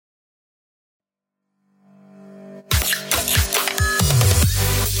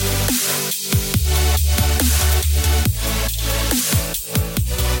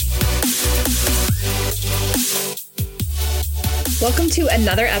Welcome to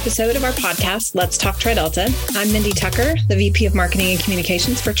another episode of our podcast, Let's Talk TriDelta. I'm Mindy Tucker, the VP of Marketing and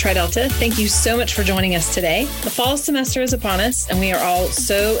Communications for TriDelta. Thank you so much for joining us today. The fall semester is upon us, and we are all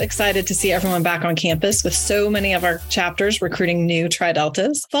so excited to see everyone back on campus with so many of our chapters recruiting new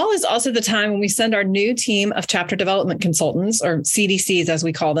TriDeltas. Fall is also the time when we send our new team of chapter development consultants, or CDCs as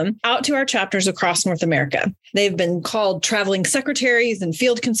we call them, out to our chapters across North America. They've been called traveling secretaries and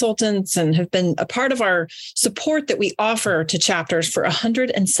field consultants and have been a part of our support that we offer to chapters for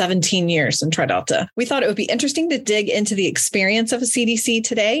 117 years in TriDelta. We thought it would be interesting to dig into the experience of a CDC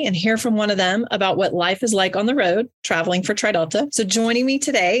today and hear from one of them about what life is like on the road traveling for TriDelta. So joining me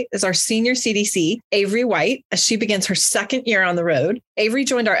today is our senior CDC, Avery White, as she begins her second year on the road. Avery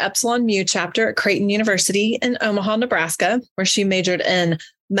joined our Epsilon Mu chapter at Creighton University in Omaha, Nebraska, where she majored in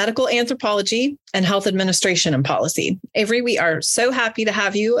medical anthropology and health administration and policy. Avery, we are so happy to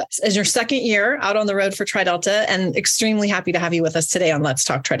have you as your second year out on the road for TriDelta, and extremely happy to have you with us today on Let's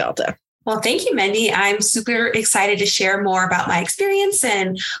Talk TriDelta. Well, thank you, Mindy. I'm super excited to share more about my experience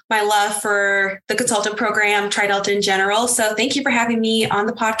and my love for the consultant program, TriDelta in general. So thank you for having me on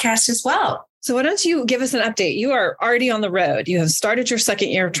the podcast as well. So why don't you give us an update? You are already on the road. You have started your second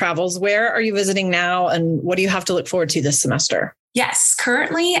year of travels. Where are you visiting now, and what do you have to look forward to this semester? Yes,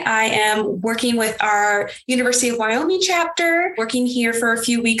 currently I am working with our University of Wyoming chapter, working here for a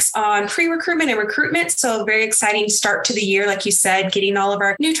few weeks on pre-recruitment and recruitment. So very exciting start to the year, like you said, getting all of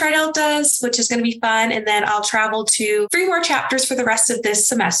our new TriDeltas, which is going to be fun. And then I'll travel to 3 more chapters for the rest of this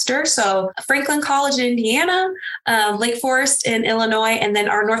semester. So Franklin College in Indiana, Lake Forest in Illinois, and then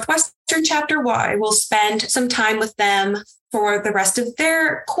our Northwestern chapter, where I will spend some time with them for the rest of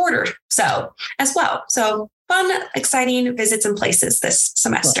their quarter. So as well. So fun, exciting visits and places this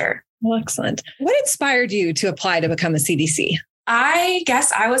semester. Well, excellent. What inspired you to apply to become a CDC? I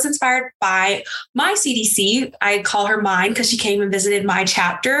guess I was inspired by my CDC. I call her mine because she came and visited my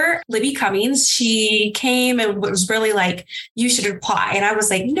chapter, Libby Cummings. She came and was really like, you should apply. And I was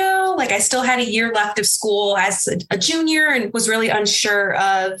like, no, like I still had a year left of school as a junior and was really unsure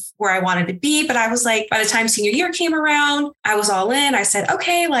of where I wanted to be. But I was like, by the time senior year came around, I was all in. I said,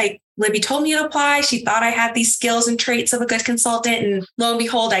 okay, like Libby told me to apply. She thought I had these skills and traits of a good consultant. And lo and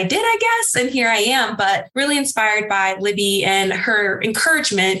behold, I did, I guess. And here I am, but really inspired by Libby and her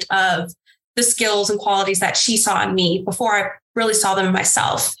encouragement of the skills and qualities that she saw in me before I really saw them in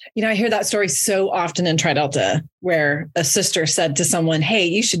myself. You know, I hear that story so often in TriDelta, where a sister said to someone, hey,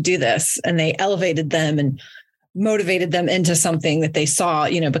 you should do this. And they elevated them and motivated them into something that they saw,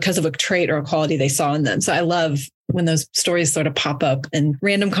 you know, because of a trait or a quality they saw in them. So I love when those stories sort of pop up in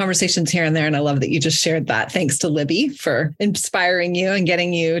random conversations here and there. And I love that you just shared that. Thanks to Libby for inspiring you and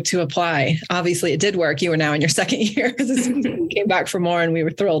getting you to apply. Obviously, it did work. You were now in your second year because you came back for more, and we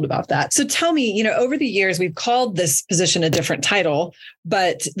were thrilled about that. So tell me, you know, over the years, we've called this position a different title,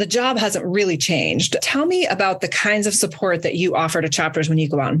 but the job hasn't really changed. Tell me about the kinds of support that you offer to chapters when you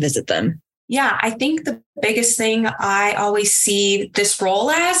go out and visit them. Yeah, I think the biggest thing I always see this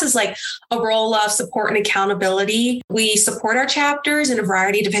role as is like a role of support and accountability. We support our chapters in a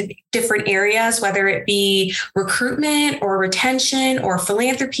variety of different areas, whether it be recruitment or retention or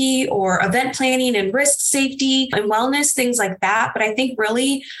philanthropy or event planning and risk safety and wellness, things like that. But I think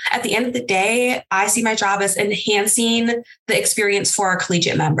really at the end of the day, I see my job as enhancing the experience for our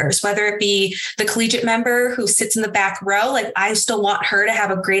collegiate members, whether it be the collegiate member who sits in the back row. Like I still want her to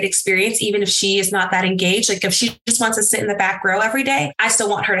have a great experience, even if she is not that engaged. Like if she just wants to sit in the back row every day, I still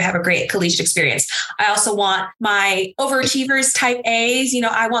want her to have a great collegiate experience. I also want my overachievers type A's, you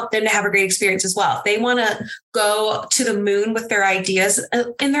know, I want them to have a great experience as well. If they want to go to the moon with their ideas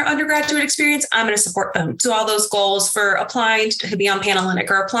in their undergraduate experience, I'm going to support them to all those goals for applying to be on Panhellenic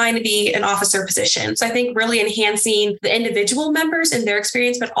or applying to be an officer position. So I think really enhancing the individual members in their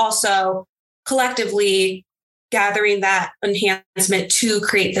experience, but also collectively gathering that enhancement to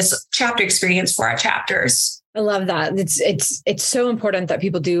create this chapter experience for our chapters. I love that. It's so important that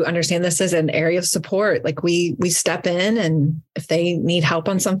people do understand this as an area of support. Like we step in, and if they need help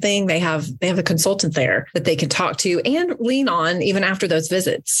on something, they have a consultant there that they can talk to and lean on even after those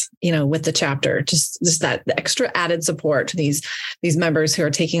visits, you know, with the chapter, just that extra added support to these members who are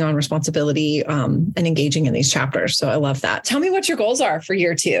taking on responsibility and engaging in these chapters. So I love that. Tell me what your goals are for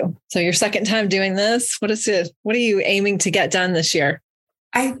year 2. So your second time doing this, what are you aiming to get done this year?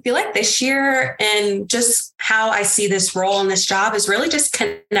 I feel like this year and just how I see this role in this job is really just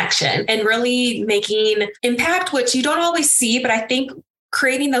connection and really making impact, which you don't always see, but I think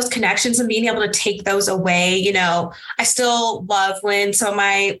creating those connections and being able to take those away. You know, I still love when some of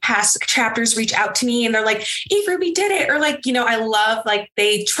my past chapters reach out to me and they're like, Avery, we did it. Or like, you know, I love like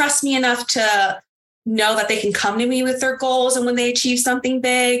they trust me enough to know that they can come to me with their goals and when they achieve something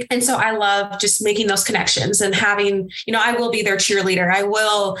big. And so I love just making those connections and having, I will be their cheerleader. I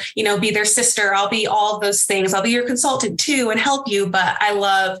will, be their sister. I'll be all of those things. I'll be your consultant too and help you. But I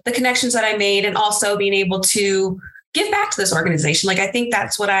love the connections that I made and also being able to give back to this organization. Like, I think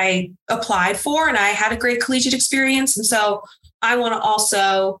that's what I applied for, and I had a great collegiate experience. And so I want to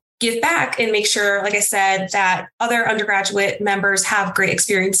also give back and make sure, like I said, that other undergraduate members have great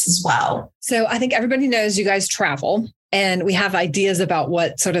experience as well. So I think everybody knows you guys travel, and we have ideas about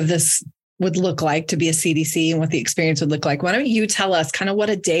what sort of this would look like to be a CDC and what the experience would look like. Why don't you tell us kind of what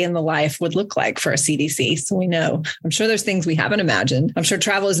a day in the life would look like for a CDC? So we know. I'm sure there's things we haven't imagined. I'm sure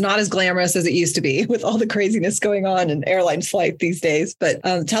travel is not as glamorous as it used to be with all the craziness going on in airline flight these days. But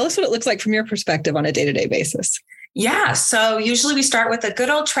tell us what it looks like from your perspective on a day-to-day basis. Yeah. So usually we start with a good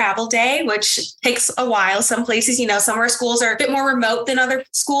old travel day, which takes a while. Some places, some of our schools are a bit more remote than other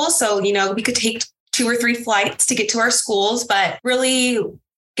schools. So, we could take 2 or 3 flights to get to our schools, but really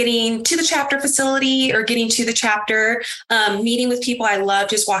getting to the chapter facility or getting to the chapter, meeting with people. I love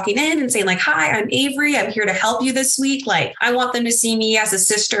just walking in and saying like, hi, I'm Avery. I'm here to help you this week. Like, I want them to see me as a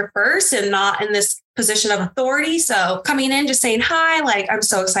sister first and not in this position of authority. So coming in, just saying hi, like, I'm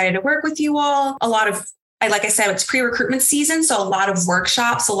so excited to work with you all. Like I said, it's pre-recruitment season. So a lot of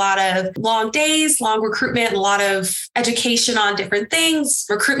workshops, a lot of long days, long recruitment, a lot of education on different things,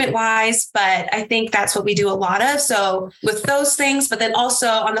 recruitment wise. But I think that's what we do a lot of. So with those things, but then also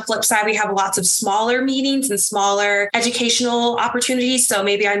on the flip side, we have lots of smaller meetings and smaller educational opportunities. So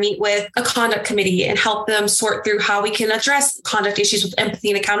maybe I meet with a conduct committee and help them sort through how we can address conduct issues with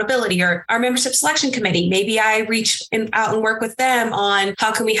empathy and accountability, or our membership selection committee. Maybe I reach out and work with them on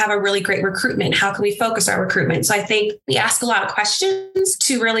how can we have a really great recruitment? How can we focus our recruitment? So I think we ask a lot of questions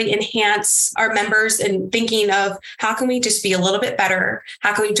to really enhance our members and thinking of how can we just be a little bit better?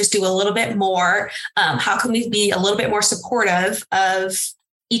 How can we just do a little bit more? How can we be a little bit more supportive of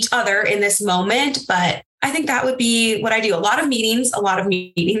each other in this moment? But I think that would be what I do. A lot of meetings,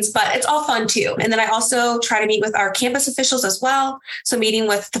 but it's all fun too. And then I also try to meet with our campus officials as well. So meeting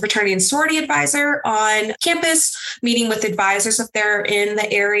with the fraternity and sorority advisor on campus, meeting with advisors if they're in the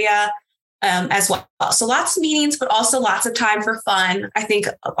area, as well. So lots of meetings, but also lots of time for fun. I think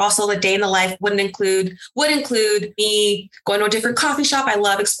also the day in the life would include me going to a different coffee shop. I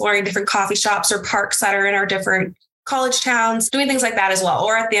love exploring different coffee shops or parks that are in our different college towns, doing things like that as well.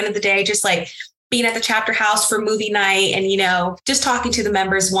 Or at the end of the day, just like being at the chapter house for movie night and, just talking to the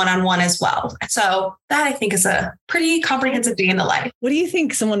members one-on-one as well. So that I think is a pretty comprehensive day in the life. What do you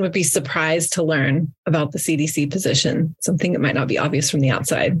think someone would be surprised to learn about the CDC position? Something that might not be obvious from the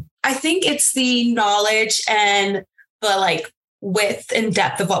outside. I think it's the knowledge and the width and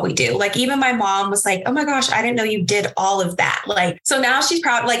depth of what we do. Like, even my mom was like, oh my gosh, I didn't know you did all of that. So now she's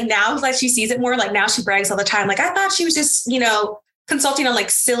proud, now that she sees it more, now she brags all the time. I thought she was just, consulting on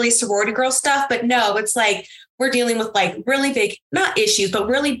silly sorority girl stuff, but no, it's we're dealing with really big, not issues, but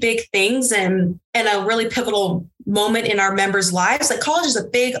really big things and a really pivotal moment in our members' lives. College is a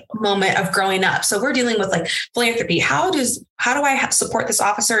big moment of growing up. So we're dealing with philanthropy. How do I support this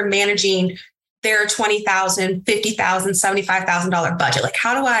officer in managing their $20,000, $50,000, $75,000 budget?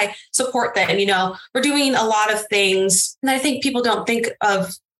 How do I support them? We're doing a lot of things that I think people don't think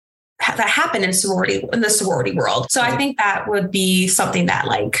of that happen in the sorority world. So I think that would be something that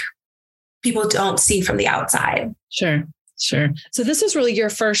people don't see from the outside. Sure. So this is really your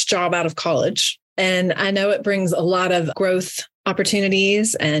first job out of college. And I know it brings a lot of growth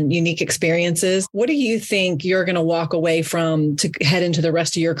opportunities and unique experiences. What do you think you're going to walk away from to head into the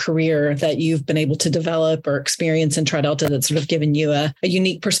rest of your career that you've been able to develop or experience in TriDelta that's sort of given you a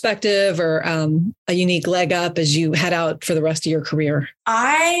unique perspective or a unique leg up as you head out for the rest of your career?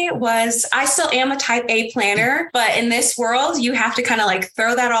 I still am a type A planner, but in this world, you have to kind of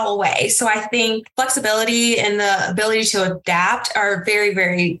throw that all away. So I think flexibility and the ability to adapt are very,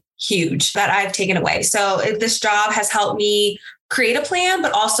 very huge that I've taken away. So this job has helped me create a plan,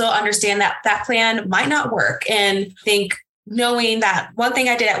 but also understand that that plan might not work, and think knowing that one thing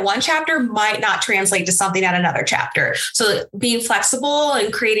I did at one chapter might not translate to something at another chapter. So being flexible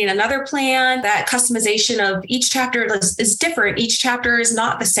and creating another plan, that customization of each chapter is different. Each chapter is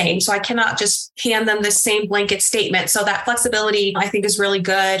not the same. So I cannot just hand them the same blanket statement. So that flexibility, I think, is really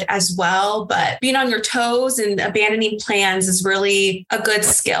good as well. But being on your toes and abandoning plans is really a good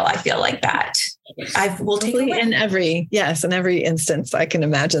skill. I feel like that. I will take it in every instance. I can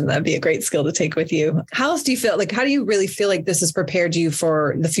imagine that'd be a great skill to take with you. How else do you feel how do you really feel like this has prepared you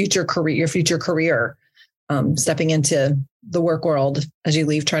for the future career, your future career? stepping into the work world as you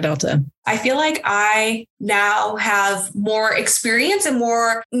leave TriDelta? I feel like I now have more experience and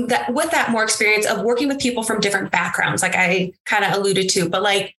more experience of working with people from different backgrounds, like I kind of alluded to, but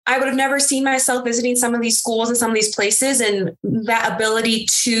like I would have never seen myself visiting some of these schools and some of these places, and that ability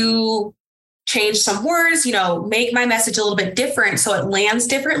to change some words, make my message a little bit different so it lands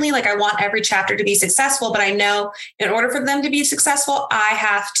differently. Like I want every chapter to be successful, but I know in order for them to be successful, I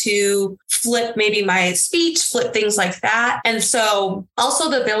have to flip maybe my speech, flip things like that. And so also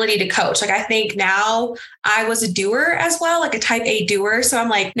the ability to coach. Like I think now I was a doer as well, like a type A doer. So I'm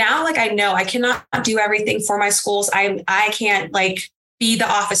like, now like I know I cannot do everything for my schools. I can't like be the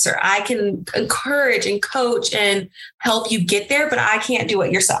officer. I can encourage and coach and help you get there, but I can't do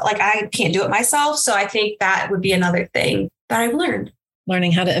it yourself. Like I can't do it myself. So I think that would be another thing that I've learned.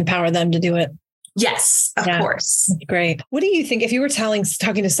 Learning how to empower them to do it. Yes, of course. Great. What do you think, if you were talking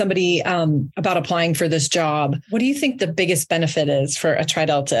to somebody about applying for this job, what do you think the biggest benefit is for a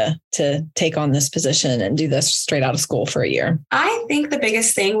TriDelta to take on this position and do this straight out of school for a year? I think the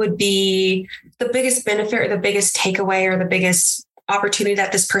biggest thing would be the biggest benefit or the biggest takeaway or the biggest opportunity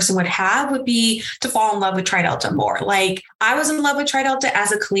that this person would have would be to fall in love with TriDelta more. Like I was in love with TriDelta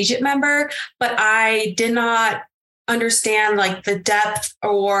as a collegiate member, but I did not understand like the depth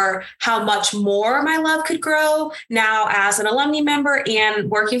or how much more my love could grow now as an alumni member and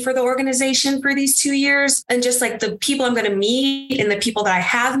working for the organization for these 2 years. And just like the people I'm going to meet and the people that I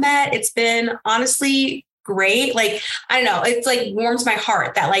have met, it's been honestly great. Like, I don't know, it's like warms my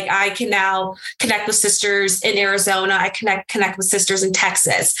heart that like I can now connect with sisters in Arizona. I connect with sisters in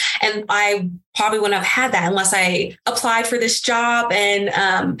Texas. And I probably wouldn't have had that unless I applied for this job and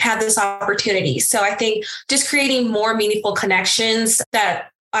had this opportunity. So I think just creating more meaningful connections that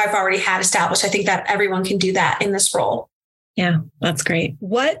I've already had established. I think that everyone can do that in this role. Yeah, that's great.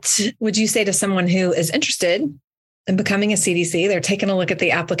 What would you say to someone who is interested in becoming a CDC? They're taking a look at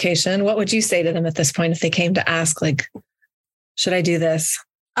the application. What would you say to them at this point if they came to ask, like, should I do this?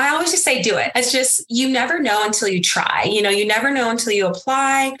 I always just say, do it. It's just, you never know until you try. You never know until you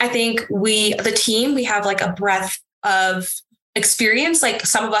apply. I think the team, we have like a breadth of experience. Like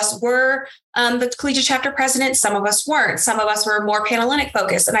some of us were the collegiate chapter president. Some of us weren't. Some of us were more Panhellenic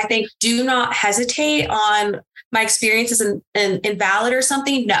focused. And I think do not hesitate on my experiences invalid or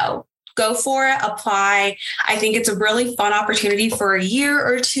something. No. Go for it, apply. I think it's a really fun opportunity for a year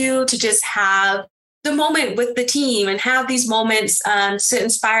or two to just have the moment with the team and have these moments to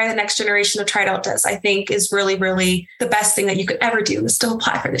inspire the next generation of TriDeltas. I think is really, really the best thing that you could ever do is to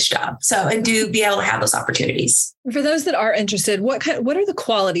apply for this job. So, and do be able to have those opportunities. For those that are interested, what are the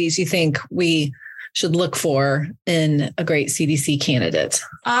qualities you think we should look for in a great CDC candidate?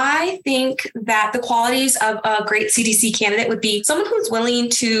 I think that the qualities of a great CDC candidate would be someone who's willing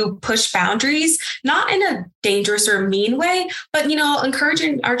to push boundaries, not in a dangerous or mean way, but,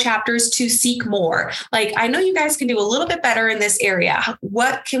 encouraging our chapters to seek more. Like, I know you guys can do a little bit better in this area.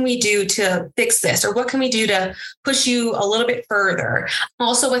 What can we do to fix this? Or what can we do to push you a little bit further?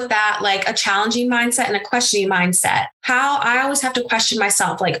 Also with that, like a challenging mindset and a questioning mindset. How I always have to question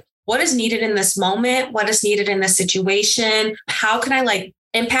myself, like, what is needed in this moment? What is needed in this situation? How can I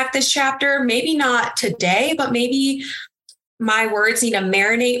impact this chapter? Maybe not today, but maybe my words need to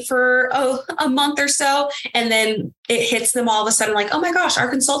marinate for a month or so. And then it hits them all of a sudden like, oh my gosh, our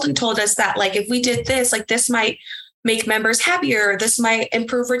consultant told us that if we did this, this might make members happier. This might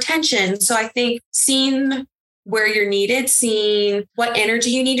improve retention. So I think seeing where you're needed, seeing what energy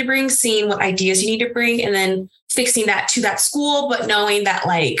you need to bring, seeing what ideas you need to bring, and then fixing that to that school, but knowing that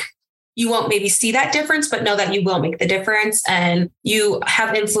you won't maybe see that difference, but know that you will make the difference and you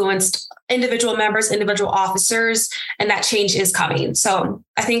have influenced individual members, individual officers, and that change is coming. So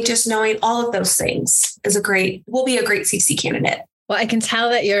I think just knowing all of those things will be a great CDC candidate. Well, I can tell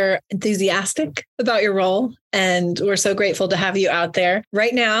that you're enthusiastic about your role, and we're so grateful to have you out there.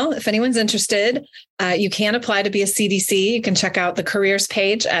 Right now, if anyone's interested, you can apply to be a CDC. You can check out the careers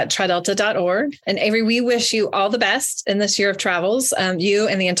page at tridelta.org. And Avery, we wish you all the best in this year of travels. You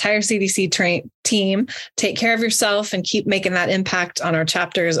and the entire CDC team, take care of yourself and keep making that impact on our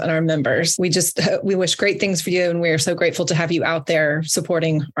chapters and our members. We wish great things for you, and we are so grateful to have you out there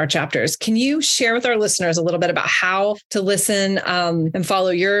supporting our chapters. Can you share with our listeners a little bit about how to listen and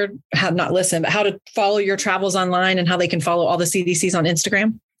follow how to follow your travels online and how they can follow all the CDCs on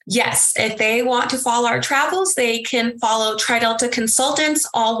Instagram? Yes. If they want to follow our travels, they can follow TriDelta Consultants,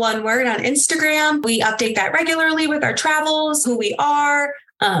 all one word, on Instagram. We update that regularly with our travels, who we are,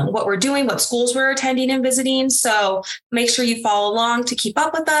 what we're doing, what schools we're attending and visiting. So make sure you follow along to keep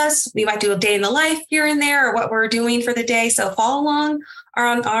up with us. We might do a day in the life here and there or what we're doing for the day. So follow along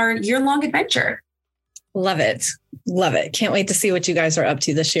on our year-long adventure. Love it. Love it. Can't wait to see what you guys are up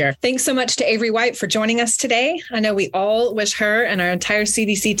to this year. Thanks so much to Avery White for joining us today. I know we all wish her and our entire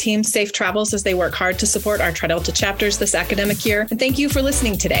CDC team safe travels as they work hard to support our TriDelta chapters this academic year. And thank you for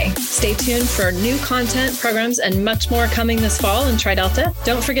listening today. Stay tuned for new content, programs, and much more coming this fall in TriDelta.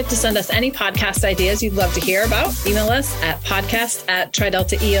 Don't forget to send us any podcast ideas you'd love to hear about. Email us at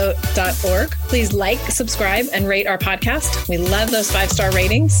podcast@trideltaeo.org. Please like, subscribe, and rate our podcast. We love those 5-star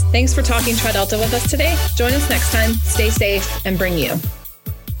ratings. Thanks for talking TriDelta with us today. Join us next time. Stay safe and bring you.